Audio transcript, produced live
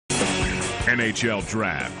NHL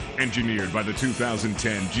Draft, engineered by the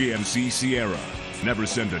 2010 GMC Sierra. Never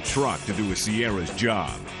send a truck to do a Sierra's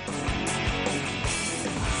job.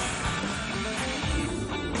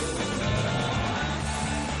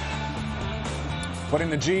 Putting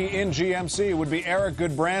the G in GMC would be Eric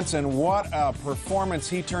Goodbranson. What a performance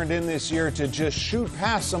he turned in this year to just shoot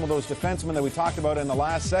past some of those defensemen that we talked about in the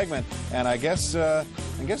last segment. And I guess the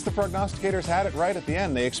prognosticators had it right at the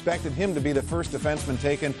end. They expected him to be the first defenseman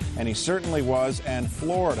taken, and he certainly was. And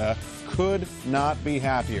Florida could not be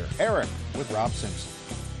happier. Eric with Rob Simpson.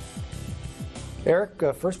 Eric,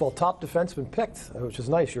 first of all, top defenseman picked, which is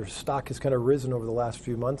nice. Your stock has kind of risen over the last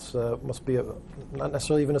few months. Must be not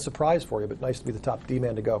necessarily even a surprise for you, but nice to be the top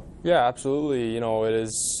D-man to go. Yeah, absolutely. You know,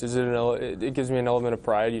 it gives me an element of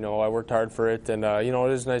pride. You know, I worked hard for it, and you know,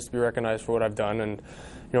 it is nice to be recognized for what I've done. And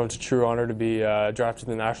you know, it's a true honor to be drafted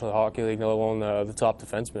in the National Hockey League, let alone the top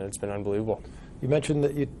defenseman. It's been unbelievable. You mentioned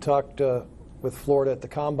that you talked with Florida at the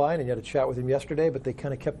Combine, and you had a chat with him yesterday, but they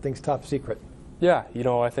kind of kept things top secret. Yeah, you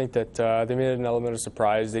know, I think that they made it an element of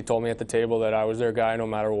surprise. They told me at the table that I was their guy no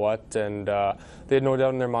matter what, and they had no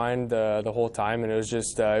doubt in their mind the whole time, and it was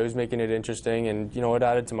just it was making it interesting, and you know, it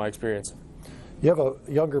added to my experience. You have a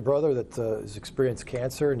younger brother that has experienced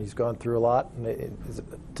cancer, and he's gone through a lot. And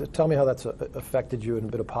tell me how that's affected you and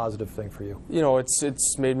been a positive thing for you. You know,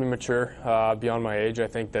 it's made me mature beyond my age. I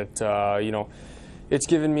think that you know, it's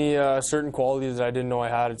given me certain qualities that I didn't know I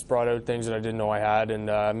had. It's brought out things that I didn't know I had, and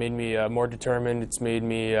made me more determined. It's made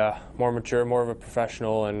me more mature, more of a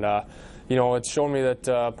professional, and you know, it's shown me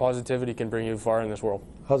that positivity can bring you far in this world.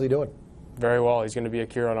 How's he doing? Very well. He's going to be a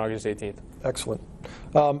cure on August 18th. Excellent.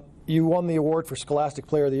 You won the award for Scholastic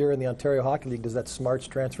Player of the Year in the Ontario Hockey League. Does that smarts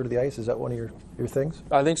transfer to the ice? Is that one of your things?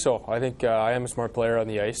 I think so. I think I am a smart player on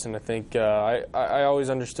the ice, and I think I always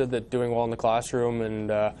understood that doing well in the classroom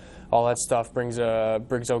and all that stuff brings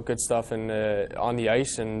out good stuff on the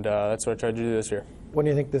ice, and that's what I tried to do this year. When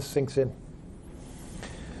do you think this sinks in?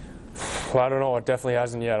 Well, I don't know. It definitely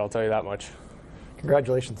hasn't yet, I'll tell you that much.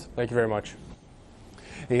 Congratulations. Thank you very much.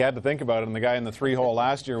 He had to think about it, and the guy in the 3-hole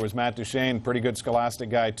last year was Matt Duchesne, pretty good Scholastic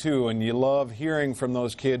guy too, and you love hearing from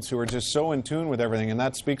those kids who are just so in tune with everything, and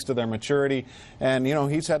that speaks to their maturity. And you know,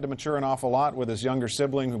 he's had to mature an awful lot with his younger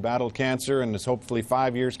sibling who battled cancer and is hopefully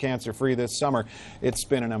 5 years cancer-free this summer. It's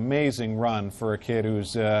been an amazing run for a kid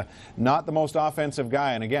who's not the most offensive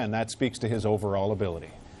guy, and again, that speaks to his overall ability.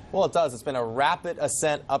 Well, it does. It's been a rapid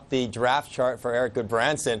ascent up the draft chart for Eric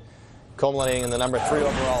Goodbranson, culminating in the number 3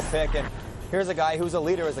 overall pick. And here's a guy who's a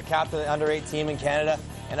leader as a captain of the under-8 team in Canada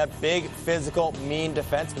and a big, physical, mean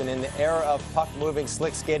defenseman. In the era of puck-moving,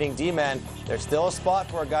 slick-skating D-man, there's still a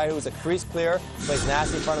spot for a guy who's a crease clear, plays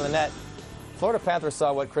nasty in front of the net. Florida Panthers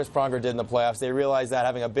saw what Chris Pronger did in the playoffs. They realized that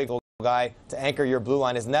having a big guy to anchor your blue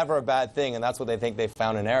line is never a bad thing, and that's what they think they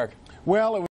found in Eric. Well,